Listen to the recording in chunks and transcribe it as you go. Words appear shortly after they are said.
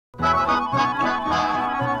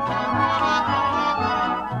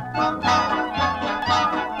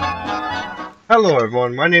Hello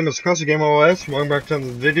everyone, my name is ClassicGamerOS. Welcome back to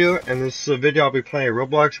another video. In this video I'll be playing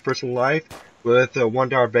Roblox Personal Life with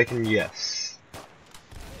 $1 Bacon, yes.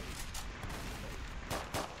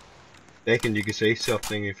 Bacon, you can say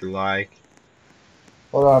something if you like.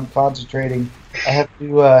 Hold on, I'm concentrating. I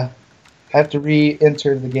have to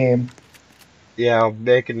re-enter the game. Yeah,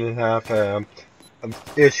 Bacon have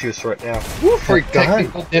issues right now. Ooh, free gun!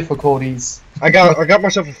 Technical difficulties. I got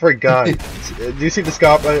myself a free gun. Do you see the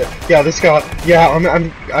cop? Yeah, this cop.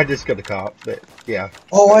 Yeah, I just got the cop, but yeah.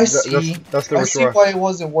 Oh, I see. That's the I see why it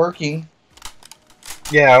wasn't working.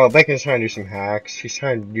 Yeah, well, Bacon's trying to do some hacks. He's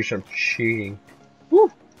trying to do some cheating.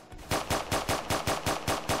 Woo!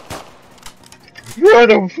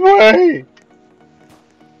 Run away!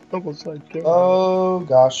 Almost like that. Oh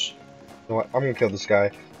gosh. You know what? I'm gonna kill this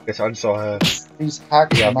guy. Guess I just saw him. These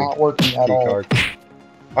hacks are not working at all. Card.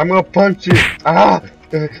 I'm gonna punch you! Ah!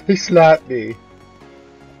 He slapped me.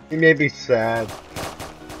 He made me sad.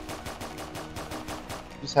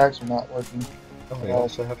 These hacks are not working. Oh, I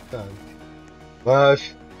also have a gun.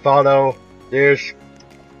 Must follow this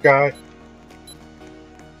guy.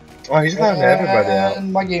 Oh, he's letting everybody out.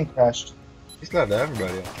 And my game crashed. He's letting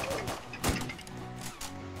everybody out.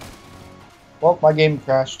 Well, my game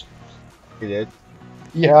crashed. He did?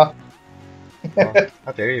 Yeah. Oh,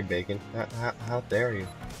 how dare you, Bacon? How dare you?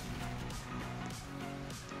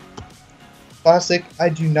 Classic, I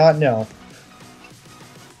do not know.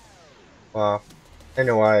 Well,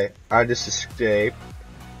 anyway, I just escaped,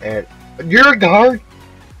 and you're a guard.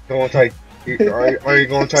 Are you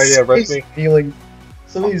going to try to arrest me?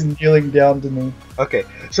 Somebody's kneeling down to me. Okay,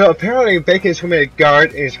 so apparently Bacon's going to be a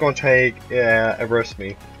guard, and he's going to try to arrest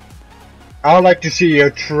me. I'd like to see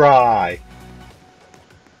you try.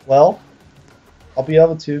 Well, I'll be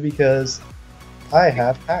able to because I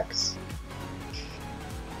have hacks.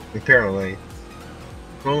 Apparently.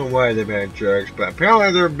 I don't know why they're being jerks, but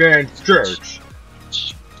apparently they're being jerks.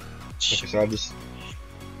 Okay, so I'll just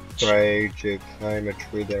try to climb a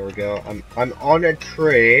tree. There we go. I'm on a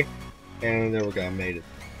tree, and there we go. I made it.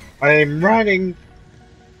 I am riding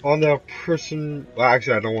on the person. Well,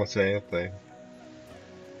 actually, I don't want to say anything,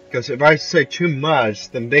 because if I say too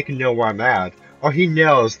much, then they can know where I'm at, or he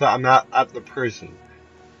knows that I'm not at the prison.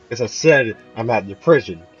 As I said, I'm at the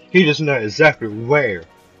prison. He doesn't know exactly where.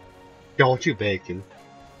 Don't you, Bacon?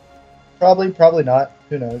 Probably not.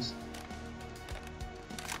 Who knows?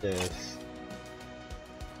 Yes.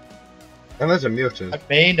 Unless a mutant. I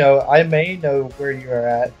may know where you are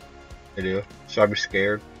at. I do. So I'd be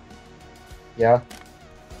scared. Yeah.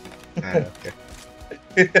 Okay.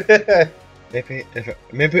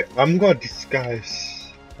 maybe I'm gonna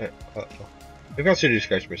disguise. Maybe I should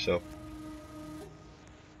disguise myself.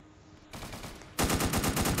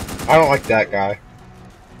 I don't like that guy.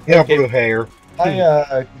 He has blue hair.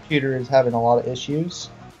 My computer is having a lot of issues.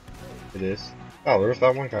 It is. Oh, there's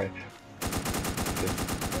that one guy.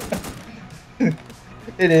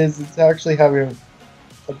 It is. It's actually having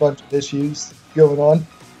a bunch of issues going on.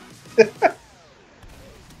 It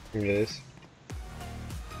is.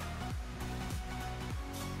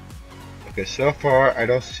 Okay, so far I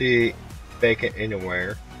don't see Bacon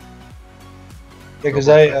anywhere. Yeah, because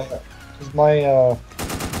my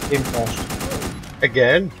game crashed.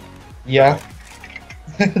 Again? Yeah.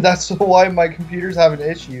 That's why my computer's having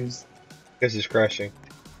issues. Because it's crashing.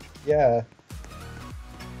 Yeah.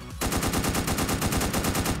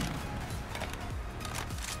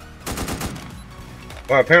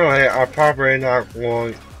 Well, apparently I'm probably not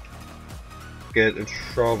going to get in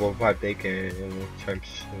trouble by Bacon anytime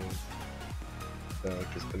soon. So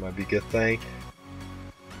I guess that might be a good thing.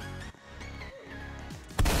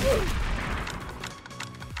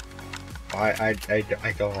 I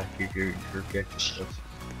don't like you. You're getting this.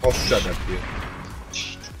 I'll shut up, you.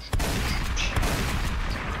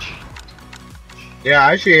 Yeah,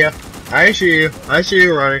 I see you. I see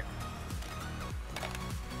you running.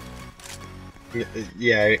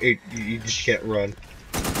 Yeah, you just can't run.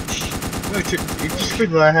 Wait, you just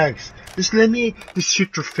relax. Just let me just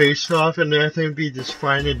shoot your face off and everything will be just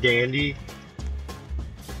fine and dandy.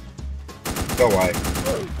 Go away.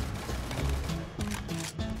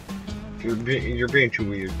 You're being too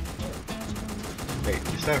weird. Hey,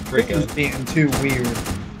 it's not freaking. Who's being too weird?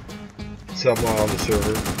 Someone on the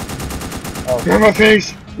server. Oh. Get my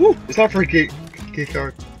face! Woo! It's not for a key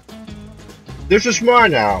card. This is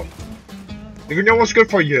mine now. If you know what's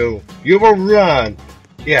good for you, you will run.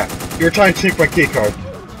 Yeah, you're trying to take my key card.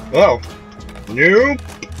 Oh. Nope.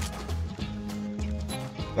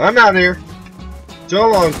 I'm out here. So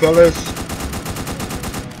long, fellas.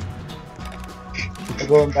 I'm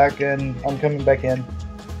going back in. I'm coming back in.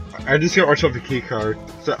 I just got myself a key card,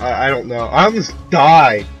 so I don't know. I almost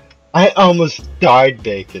died. I almost died,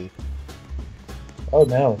 Bacon. Oh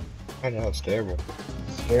no. I know, it's terrible.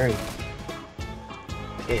 Scary.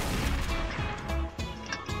 Yeah.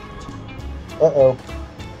 Uh-oh.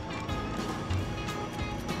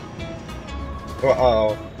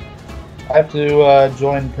 Uh-oh. I have to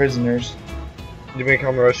join prisoners. Did we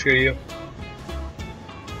come to rescue you?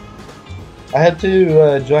 I had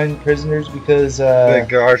to join prisoners because The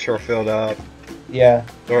guards are filled up. yeah.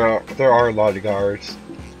 There are a lot of guards.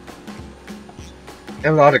 And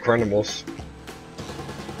a lot of criminals.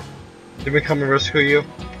 Did we come and rescue you?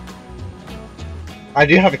 I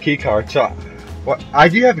do have a key card, so I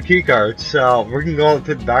do have a key card, so we can go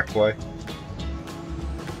to the back way.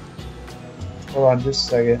 Hold on just a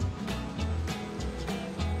second.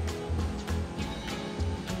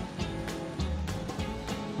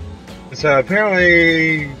 So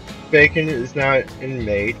apparently Bacon is now an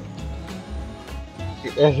inmate.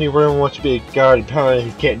 And he really wants to be a guard, apparently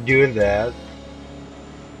he can't do that.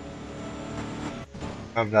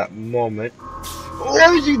 Of that moment.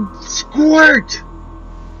 Oh, you squirt!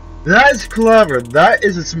 That's clever. That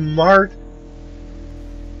is a smart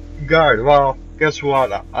guard. Well, guess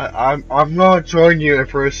what? I'm gonna join you in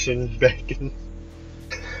person, Bacon.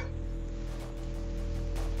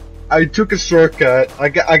 I took a shortcut. I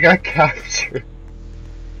got captured.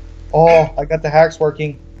 Oh, I got the hacks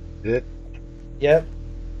working. Did? Yep.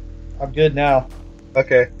 I'm good now.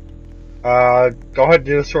 Okay. Go ahead and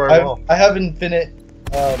do the story wall. I have infinite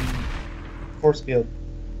force field.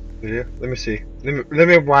 Do you? Let me see. Let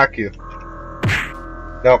me whack you.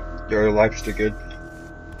 Nope, your life's still good.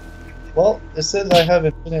 Well, it says I have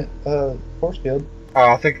infinite force field.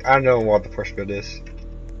 Oh, I know what the first bit is.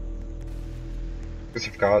 Because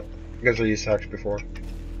I forgot. Because I used hacks before.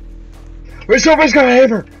 Wait, somebody's got a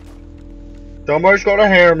hammer! Somebody's got a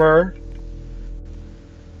hammer!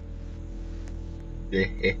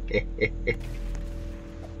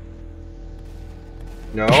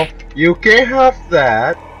 No, you can't have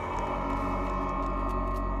that!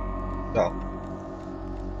 No.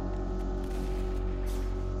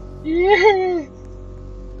 Yeah.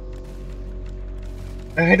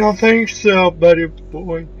 I don't think so, buddy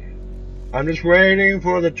boy. I'm just waiting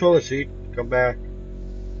for the toilet seat to come back.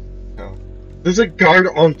 No. There's a guard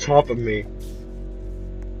on top of me.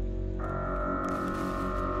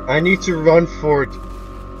 I need to run for it.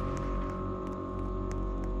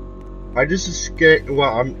 I just escaped.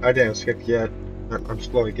 Well, I didn't escape yet. I'm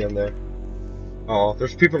slowly getting there. Oh,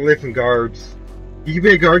 there's people leaving guards. You can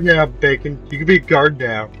be a guard now, Bacon. You can be a guard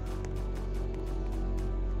now.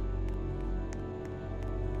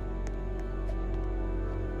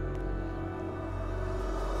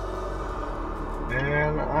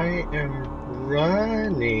 And I am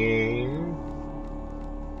running.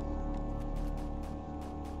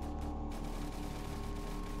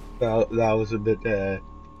 That was a bit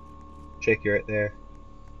shaky right there.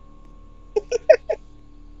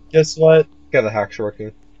 Guess what? Got the hacks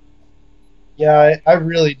working. Yeah, I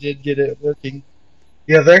really did get it working.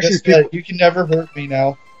 Yeah, there actually Guess people. what? You can never hurt me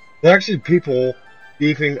now. There are actually people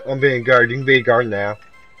beefing on being a guard. You can be a guard now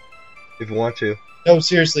if you want to. No,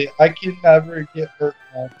 seriously, I can never get hurt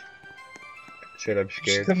now. Shit, I'm You should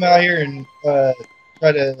scared. come out here and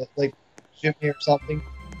try to like shoot me or something.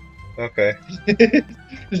 Okay,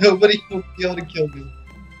 Nobody will be able to kill me.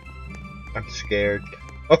 I'm scared.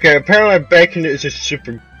 Okay, apparently Bacon is a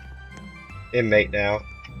super inmate now.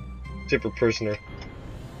 Super prisoner.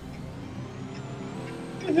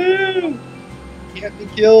 Woohoo! Can't be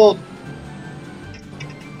killed.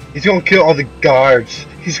 He's gonna kill all the guards.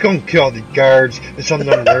 He's gonna kill all the guards and show them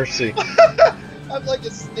no mercy. I'm like a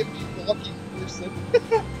snippy walking person.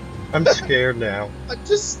 I'm scared now. I'm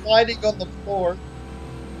just sliding on the floor.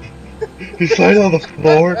 He's lying on the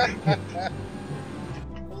floor.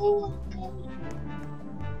 Oh my god.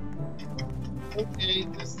 Okay,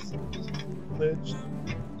 this is a glitch.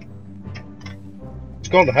 It's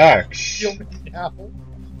called the hacks. Kill me now.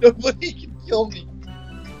 Nobody can kill me.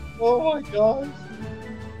 Oh my gosh.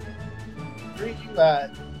 Where are you at?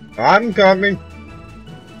 I'm coming.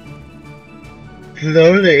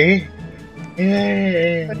 Slowly.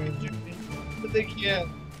 Yeah. But they can't.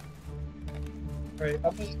 Alright,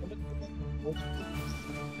 I'm gonna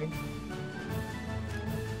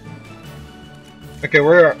Okay,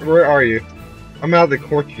 where are you? I'm out of the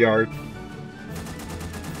courtyard.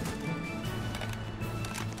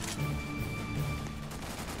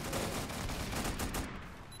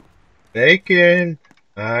 Bacon,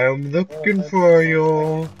 I'm looking for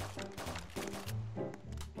you.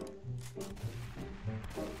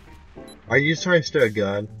 Are you trying to steal a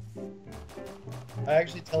gun? I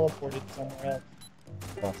actually teleported somewhere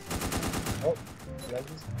else. Oh, did I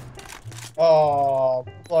just... Oh,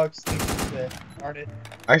 Flux, darn it.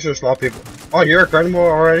 Actually, there's a lot of people. Oh, you're a credible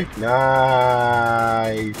already?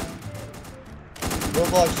 Nice.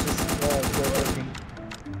 Roblox just working.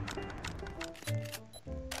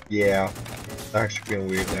 Yeah, it's actually feeling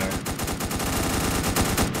weird now.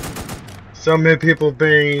 So many people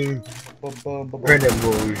being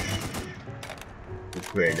credibles.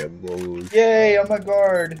 Credibles. Yay, I'm a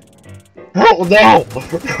guard. Oh no!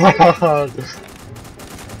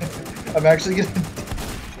 I'm actually gonna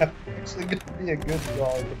be a good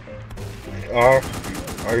guard.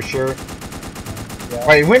 Are you sure? Yeah.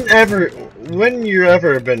 Wait, when you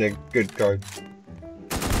ever been a good guard?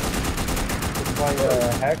 If my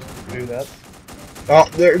hack do that. Oh,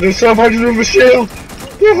 there's somebody with a shield!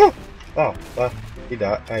 Oh, well, he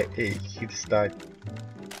died. He just died.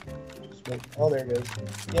 Oh, there it goes.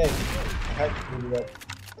 Yay. I hack do that.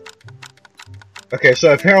 Okay,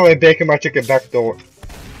 so apparently Bacon might take a back door.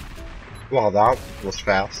 Well, that was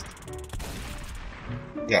fast.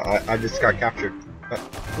 Yeah, I just got captured.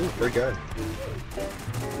 Ooh, pretty good.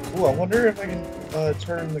 Ooh, I wonder if I can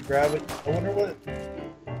turn the gravity. I wonder what.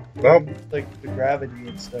 Well, like the gravity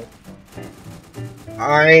and stuff.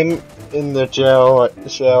 I'm in the jail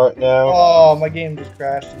right now. Oh, my game just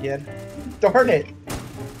crashed again. Darn it!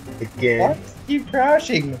 Again. Why does it keep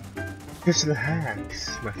crashing? Because of the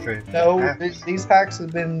hacks, my friend. No, these hacks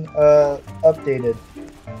have been updated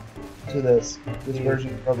to this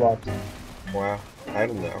version of Roblox. Wow, I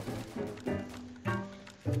don't know.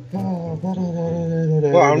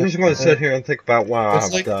 Well, I'm just going to sit here and think about what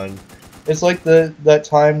I've done. It's like that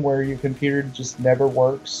time where your computer just never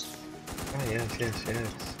works. Oh, yes.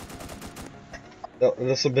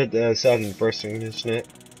 That's a bit sad and depressing, isn't it?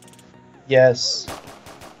 Yes.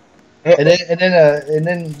 And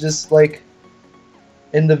then just like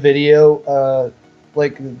in the video,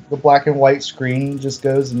 like the black and white screen just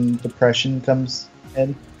goes and depression comes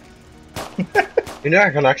in. You know, I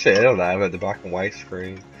can actually edit that with the black and white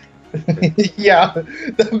screen. Yeah,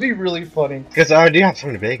 that'd be really funny. Because I do have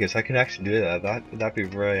something in Vegas, I can actually do that. That'd be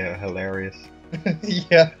very hilarious.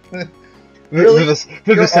 Yeah. Really?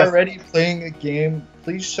 You're already playing a game.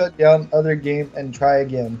 Please shut down other game and try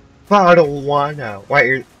again. But I don't want to.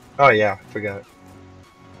 Wait, oh yeah, I forgot.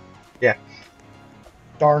 Yeah.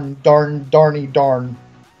 Darny darn.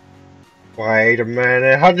 Wait a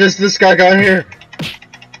minute, how does this guy got here?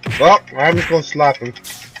 Well, I'm just gonna slap him.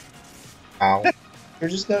 Ow. You're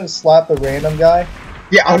just gonna slap a random guy?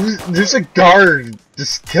 Yeah, there's a guard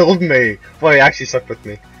just killed me. Well, he actually stuck with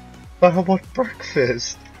me. But how about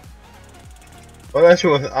breakfast? Well,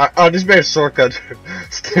 actually, I just made a shortcut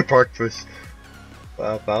to get breakfast.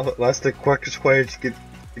 Well, that's the quickest way to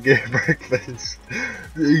get breakfast.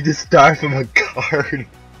 You just die from a guard.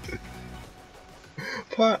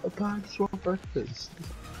 But I just want breakfast.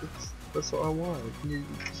 That's all I want.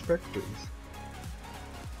 Just breakfast.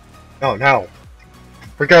 Oh no.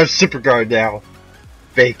 We got a super guard now.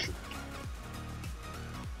 Bacon.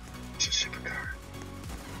 It's a super guard.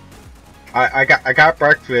 I got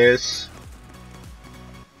breakfast.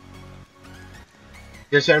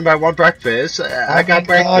 Does anybody want breakfast? I got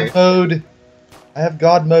breakfast. God mode. I have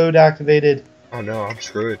God mode activated. Oh no, I'm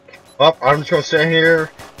screwed. Well, I'm just gonna sit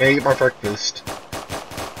here and eat my breakfast.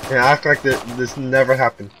 And act like this never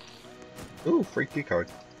happened. Ooh, free key card.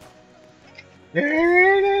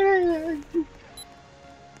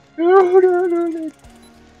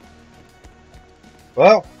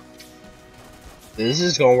 Well, this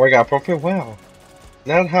is gonna work out perfectly well.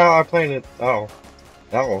 Not how I planned it. Oh.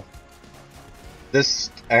 This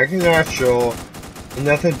acting natural, and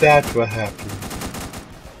nothing bad will happen.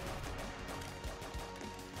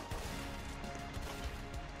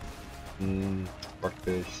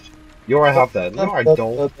 Breakfast. You already have that. No, I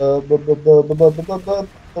don't.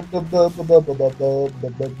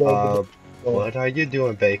 What are you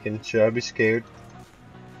doing, Bacon? Should I be scared?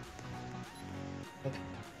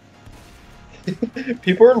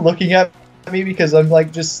 People are looking at me because I'm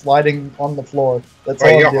like just sliding on the floor. That's all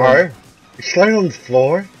I'm doing. You're sliding on the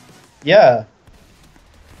floor? Yeah.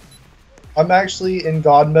 I'm actually in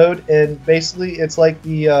God mode, and basically it's like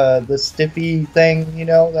the stiffy thing, you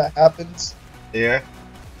know, that happens. Yeah.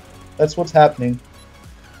 That's what's happening.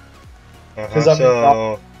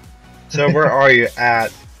 So where are you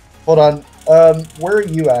at? Hold on. Where are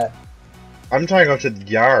you at? I'm trying to go to the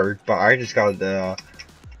yard, but I just got the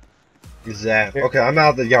zap. Okay, I'm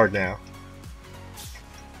out of the yard now.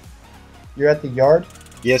 You're at the yard?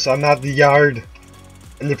 Yes, I'm at the yard.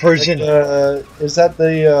 In the prison. Like, is that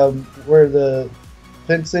the where the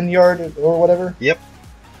fenced-in yard or whatever? Yep.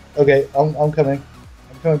 Okay, I'm coming.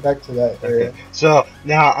 coming back to that area. Okay. So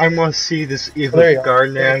now I want to see this evil there you are.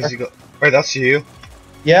 garden There you as you go. Wait, that's you?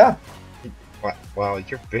 Yeah. Wow,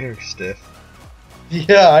 you're very stiff.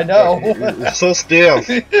 Yeah, I know. You're so stiff.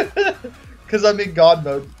 Because I'm in God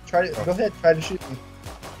mode. Go ahead, try to shoot me.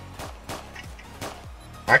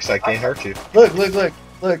 Actually, I can't hurt you. Look.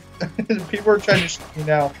 People are trying to shoot me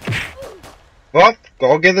now. Well,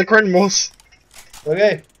 go get the criminals.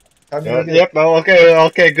 Okay. Time to go get Yep,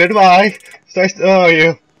 okay, goodbye. It's nice to know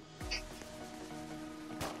you.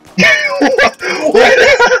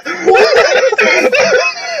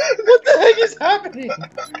 What the heck is happening?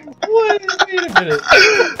 What? Wait a minute.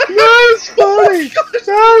 That is funny.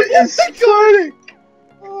 That is funny.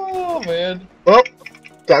 Oh man. Oh,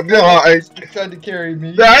 time to hide. You tried to carry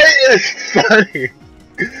me. That is funny.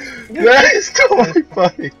 That is totally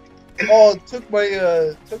funny. Oh, it took my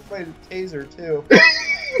taser too.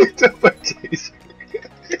 It took my taser.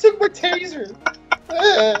 It took my taser.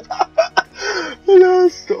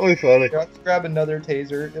 That's totally funny. Here, let's grab another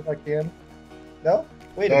taser if I can. No?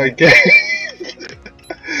 Wait a minute. Okay.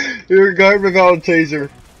 You're a guy without a taser.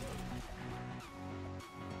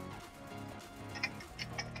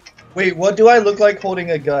 Wait, what do I look like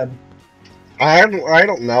holding a gun? I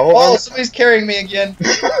don't know. Oh, somebody's carrying me again.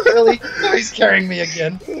 Really? Somebody's carrying me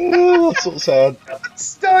again. Oh, that's so sad. I'm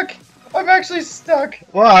stuck. I'm actually stuck.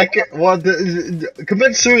 Well, I can't. Well,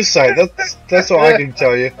 commit suicide. That's all I can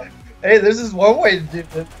tell you. Hey, this is one way to do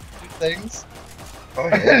things. Oh,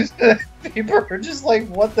 yeah. People are just like,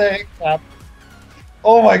 what the heck happened?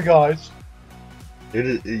 Oh my gosh. It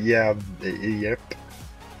is. Yeah. Yep.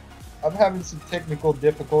 I'm having some technical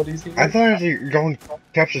difficulties here. I thought you were going to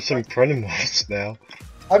capture some criminals now.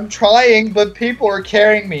 I'm trying, but people are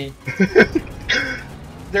carrying me.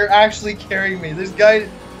 They're actually carrying me. This guy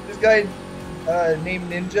named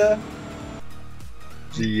Ninja.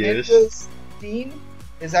 Yes. Ninja Steen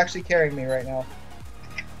is actually carrying me right now.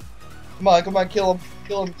 Come on, kill him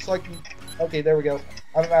so I can. Okay, there we go.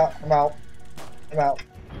 I'm out.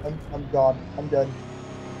 I'm gone. I'm done.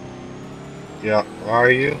 Yeah. Are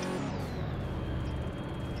you?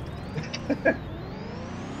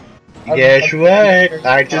 Guess what?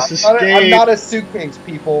 I just escaped. I'm not a suitcase,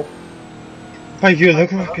 people. But you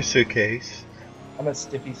look like a suitcase. I'm a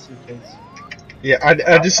stiffy suitcase. Yeah,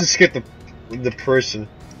 I just escaped the person.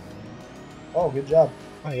 Oh, good job.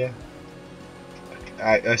 Oh yeah.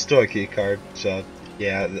 I stole a key card, so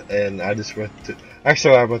yeah, and I just went to.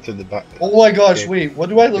 Actually, I went to the back. Oh my gosh! Wait, what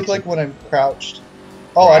do I look like when I'm crouched?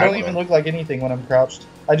 Oh, I don't even look like anything when I'm crouched.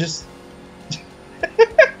 I just.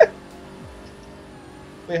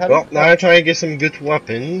 Wait, how do you now I'm trying to get some good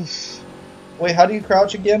weapons. Wait, how do you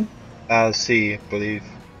crouch again? C, I believe.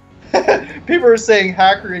 People are saying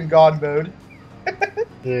hacker in God mode.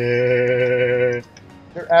 Yeah.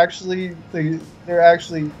 They're actually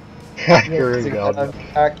Hacker in God mode.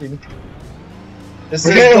 Hacking. We're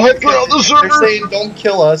getting hyper on the server. They're saying don't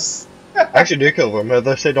kill us. Actually, do kill them. If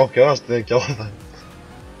they say don't kill us, then kill them.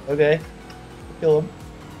 Okay, kill them.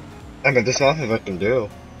 I mean, there's nothing I can do.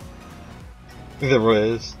 There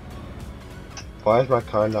is. Why is my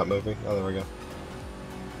car not moving? Oh, there we go.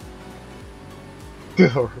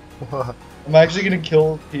 What? I'm actually gonna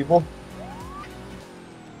kill people.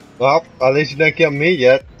 Well, at least you didn't kill me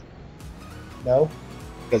yet. No.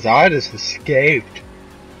 Because I just escaped.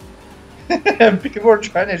 People are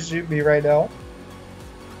trying to shoot me right now.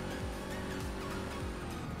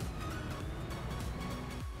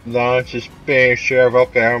 Launch is being sure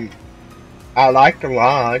okay. I like to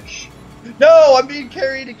launch. No, I'm being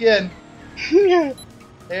carried again.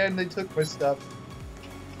 And they took my stuff.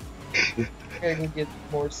 I gotta go get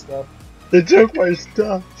more stuff. They took my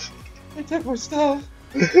stuff. They took my stuff.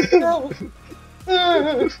 No.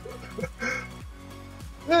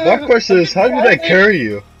 My question is, how did I carry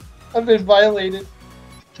you? I've been violated.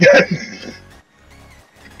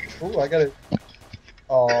 Ooh, I gotta.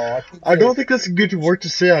 Oh, I don't think that's a good word to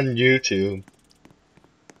say on YouTube.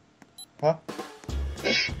 Huh?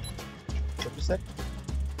 What'd you say?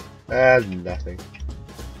 Nothing.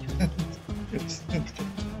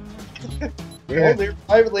 Well, they're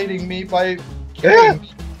violating me by Yeah.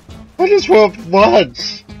 me. I just want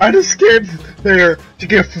lunch. I just came there to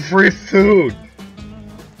get free food.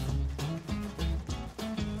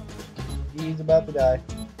 He's about to die.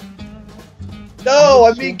 No,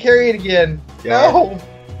 I'm being carried again. Yeah. No.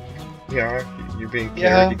 Yeah, you're being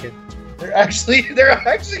carried again. They're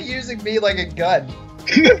actually using me like a gun.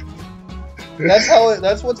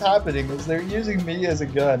 That's what's happening, is they're using me as a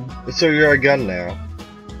gun. So you're a gun now.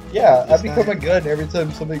 Yeah, I become a gun every time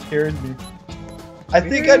somebody carries me. I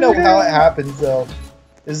think I know how it happens though.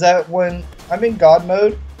 Is that when I'm in God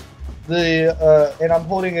mode and I'm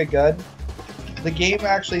holding a gun, the game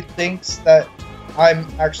actually thinks that I'm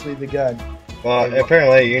actually the gun. Well,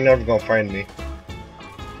 apparently you're never gonna find me.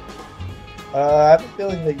 I have a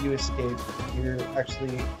feeling that you escaped. You're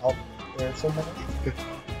actually out there somewhere.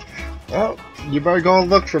 Well, you better go and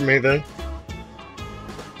look for me then.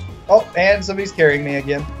 Oh, and somebody's carrying me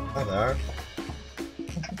again. Hello.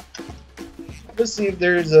 Let's see if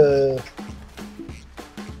there's a...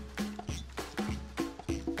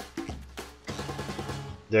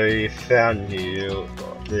 They found you.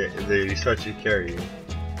 They start to carry you.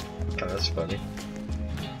 Oh, that's funny.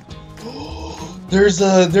 There's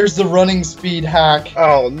the running speed hack.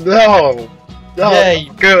 Oh no! No, Yay!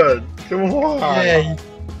 good. Come on. Yay!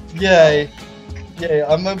 Yay! Yay!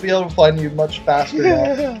 I'm gonna be able to find you much faster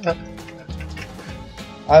now.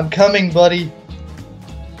 I'm coming, buddy.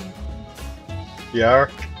 Yeah.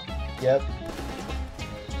 Yep.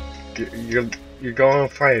 You're going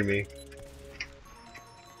to find me.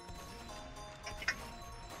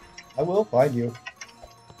 I will find you.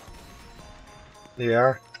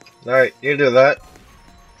 Yeah. Alright, you do that.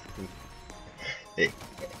 Hey.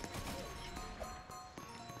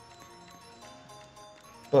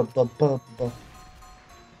 Da da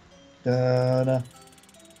Da da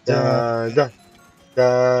da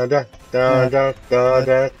da da da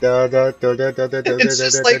da da da da da da da.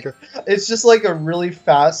 It's just like a really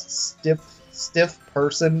fast, stiff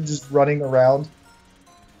person just running around.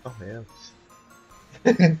 Oh man.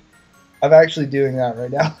 I'm actually doing that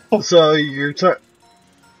right now. So you're trying to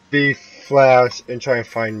be flash and try and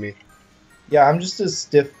find me. Yeah, I'm just a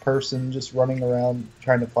stiff person just running around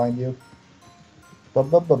trying to find you. Bum,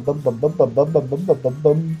 bum, bum, bum, bum, bum, bum, bum, bum, bum, bum,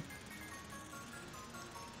 bum.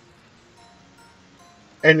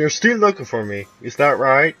 And you're still looking for me. Is that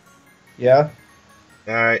right? Yeah.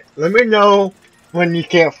 Alright. Let me know when you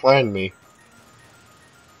can't find me.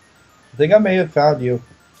 I think I may have found you.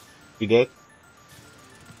 You did?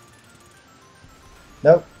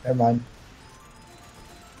 Nope, never mind.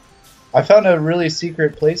 I found a really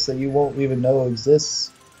secret place that you won't even know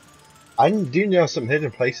exists. I do know some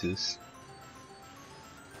hidden places.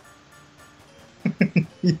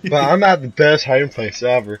 But I'm at the best hiding place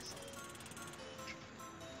ever.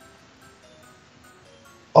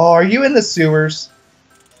 Oh, are you in the sewers?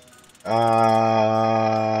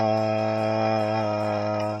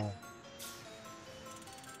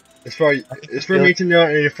 It's for me to know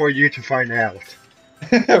and for you to find out.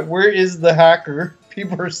 Where is the hacker?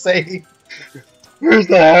 People are saying. Where's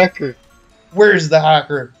the hacker? Where's the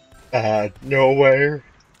hacker? Nowhere.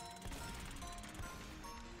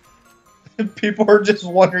 People are just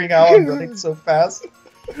wondering how I'm running so fast.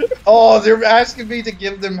 Oh, they're asking me to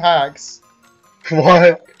give them hacks.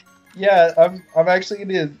 What? Yeah, I'm actually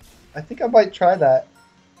gonna. I think I might try that.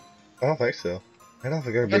 I don't think so. I don't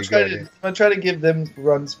think that'd be I'm a good idea. gonna try to give them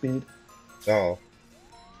run speed. Oh.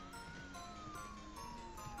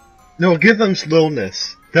 No, give them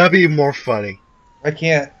slowness. That'd be more funny. I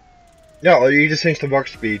can't. No, you just change the mark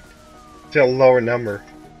speed to a lower number.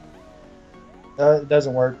 It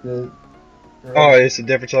doesn't work. Oh, it's a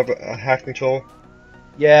different type of hack control?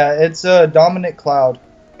 Yeah, it's a dominant cloud.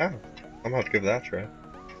 Oh, I'm gonna have to give that a try.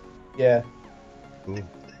 Yeah. Ooh,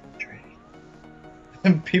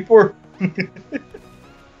 And people are. You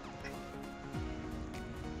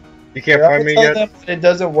can't find me yet? Them it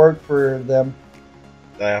doesn't work for them.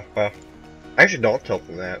 Yeah, well, actually don't tell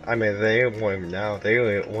them that. I mean, they won't even know.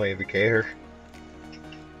 They won't even care.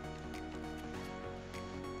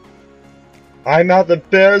 I'm at the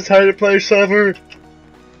best hiding place ever!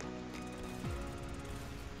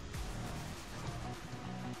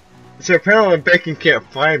 So apparently Bacon can't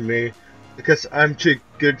find me because I'm too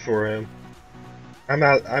good for him.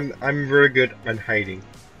 I'm very good on hiding.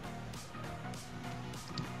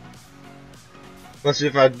 Plus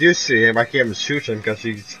if I do see him, I can't even shoot him because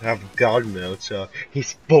he's have God mode, so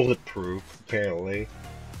he's bulletproof apparently.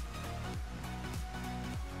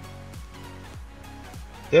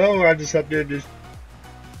 So I just have to just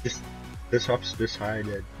hide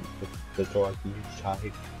it. That's all I can do, just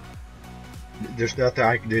hide. There's nothing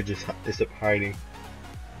I can do except hiding.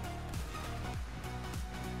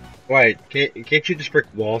 Wait, can't you just break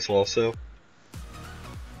walls also?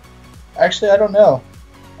 Actually, I don't know.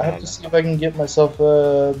 I have to see if I can get myself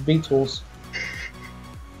B-tools.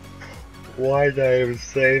 Why did I even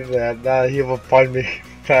say that? Now he will find me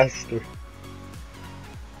faster.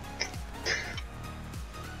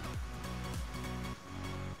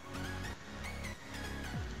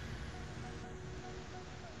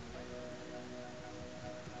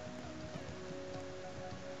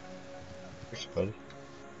 Buddy.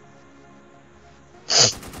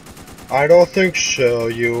 I don't think so,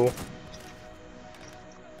 you.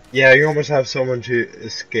 Yeah, you almost have someone to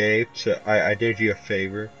escape, so I did you a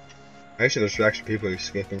favor. Actually, there's actually people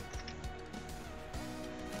escaping.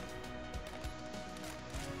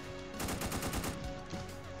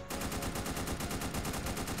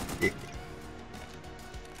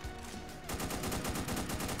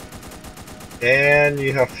 And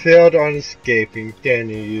you have failed on escaping, damn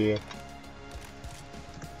you.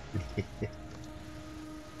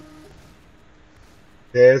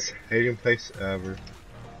 This hating place ever.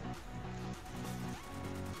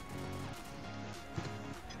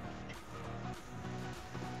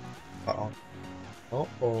 Uh-oh.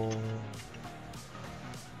 Uh-oh.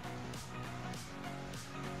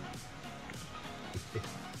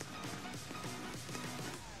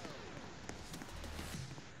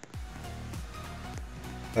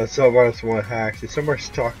 Someone's one hacks. Is someone's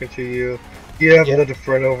talking to you? You have another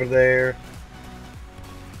friend over there.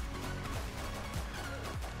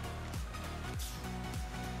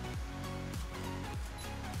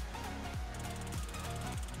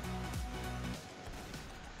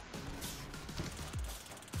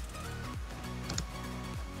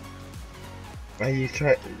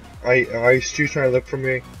 Are you still trying to look for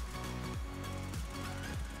me?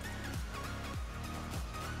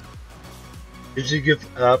 Did you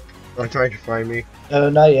give up on trying to find me? No,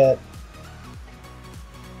 not yet.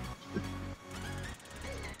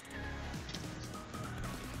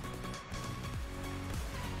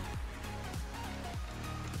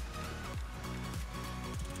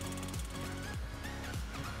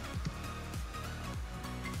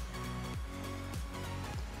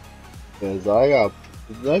 Cause I got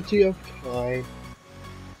plenty of time.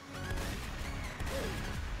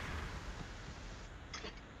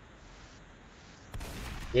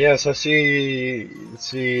 Yes, I see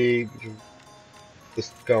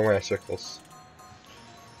just going around circles.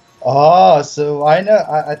 Ah, so I know.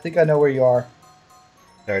 I think I know where you are.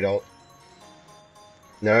 No, you don't.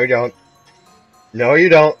 No, you don't. No, you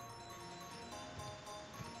don't.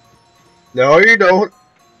 No, you don't.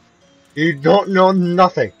 You don't know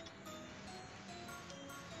nothing.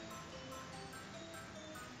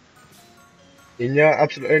 You know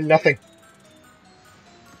absolutely nothing.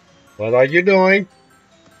 What are you doing?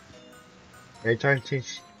 Are you trying to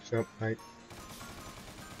teach something?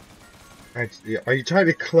 Are you trying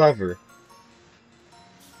to be clever?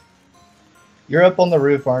 You're up on the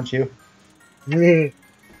roof, aren't you?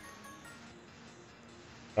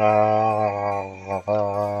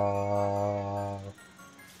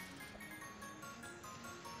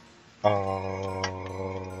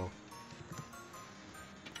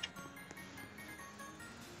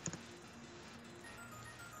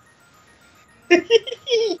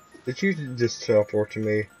 Did you just teleport to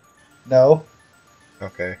me? No.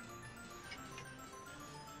 Okay.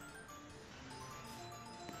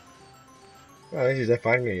 Well, at least you didn't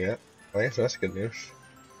find me yet. I guess that's good news.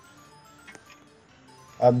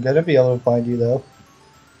 I'm gonna be able to find you though.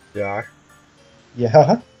 Yeah.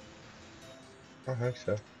 Yeah. I think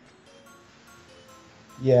so.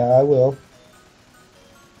 Yeah, I will.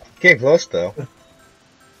 Came close though.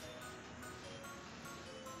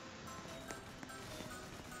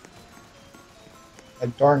 A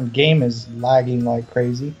darn game is lagging like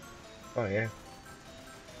crazy. Oh yeah.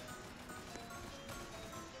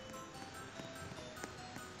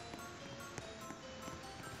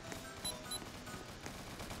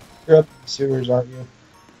 You're up in the sewers, aren't you?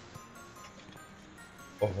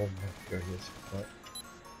 Oh my goodness. What?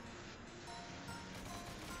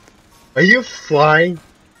 Are you flying?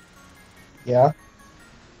 Yeah.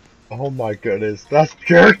 Oh my goodness. That's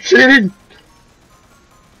pure cheating!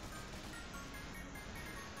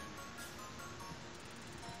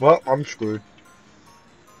 Well, I'm screwed.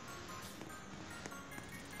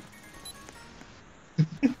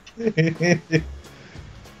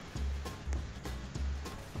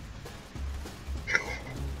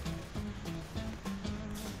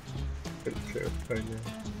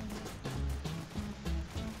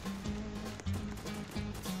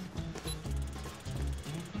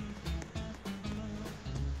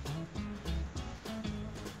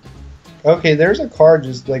 Okay, there's a car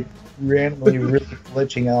just like randomly really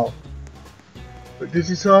glitching out. Did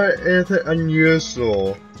you saw anything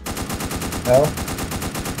unusual? No?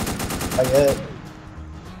 Not yet.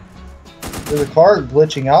 There's a car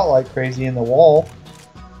glitching out like crazy in the wall.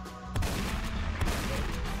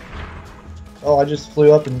 Oh, I just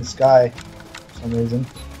flew up in the sky for some reason.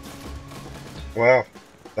 Wow,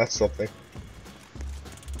 that's something.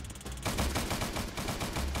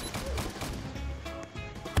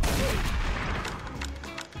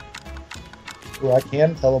 Ooh, I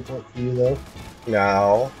can teleport to you though.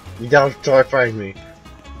 No, you don't try to find me.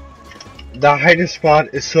 The hiding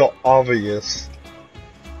spot is so obvious.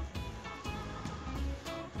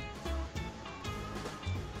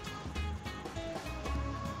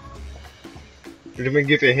 Did we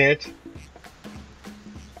give you a hint?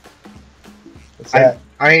 What's that?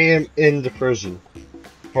 I am in the prison.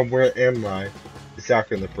 From where am I?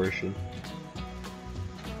 Exactly in the prison.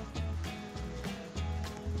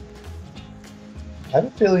 I have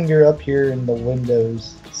a feeling you're up here in the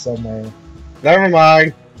windows somewhere. Never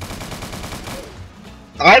mind.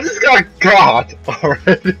 I just got caught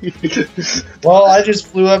already. Well, I just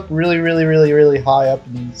flew up really high up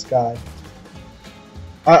in the sky.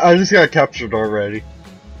 I just got captured already.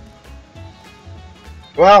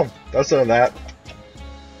 Well, that's on that.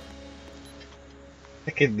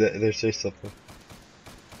 I can there say something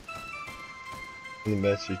in the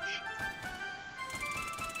message.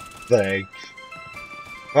 Thanks.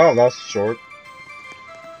 Oh, that's short.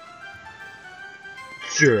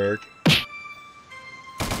 Jerk.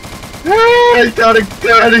 Ah, I got a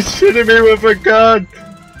gun! He's shooting me with a gun!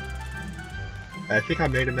 I think I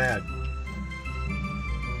made him mad.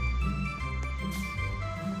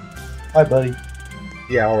 Hi, buddy.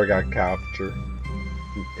 Yeah, I already got captured.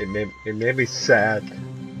 It made me sad.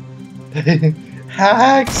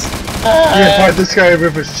 Hacks! Yeah, fight this guy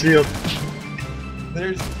with a shield.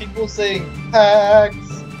 There's people saying hacks!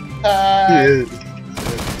 Hacks! Yeah.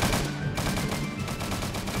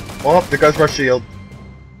 Oh, there goes my shield.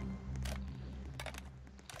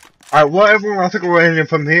 Alright, well everyone, I think we're ending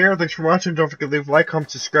from here. Thanks for watching. Don't forget to leave a like,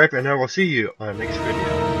 comment, subscribe, and I will see you on the next video.